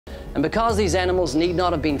And because these animals need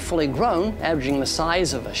not have been fully grown, averaging the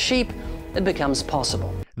size of a sheep, it becomes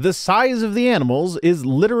possible. The size of the animals is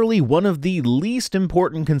literally one of the least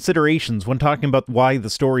important considerations when talking about why the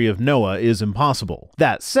story of Noah is impossible.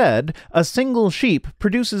 That said, a single sheep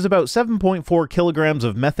produces about 7.4 kilograms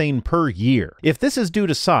of methane per year. If this is due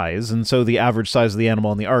to size, and so the average size of the animal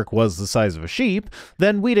on the ark was the size of a sheep,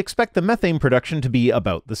 then we'd expect the methane production to be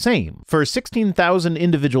about the same. For 16,000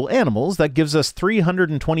 individual animals, that gives us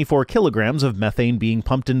 324 kilograms of methane being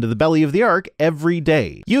pumped into the belly of the ark every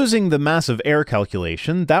day. Using the massive air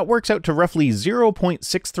calculation, that works out to roughly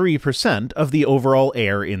 0.63% of the overall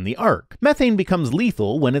air in the ark. Methane becomes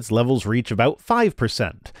lethal when its levels reach about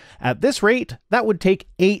 5%. At this rate, that would take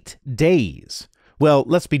 8 days. Well,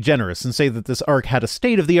 let's be generous and say that this ark had a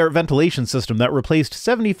state-of-the-art ventilation system that replaced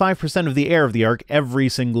 75% of the air of the ark every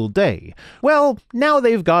single day. Well, now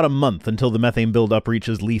they've got a month until the methane buildup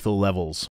reaches lethal levels.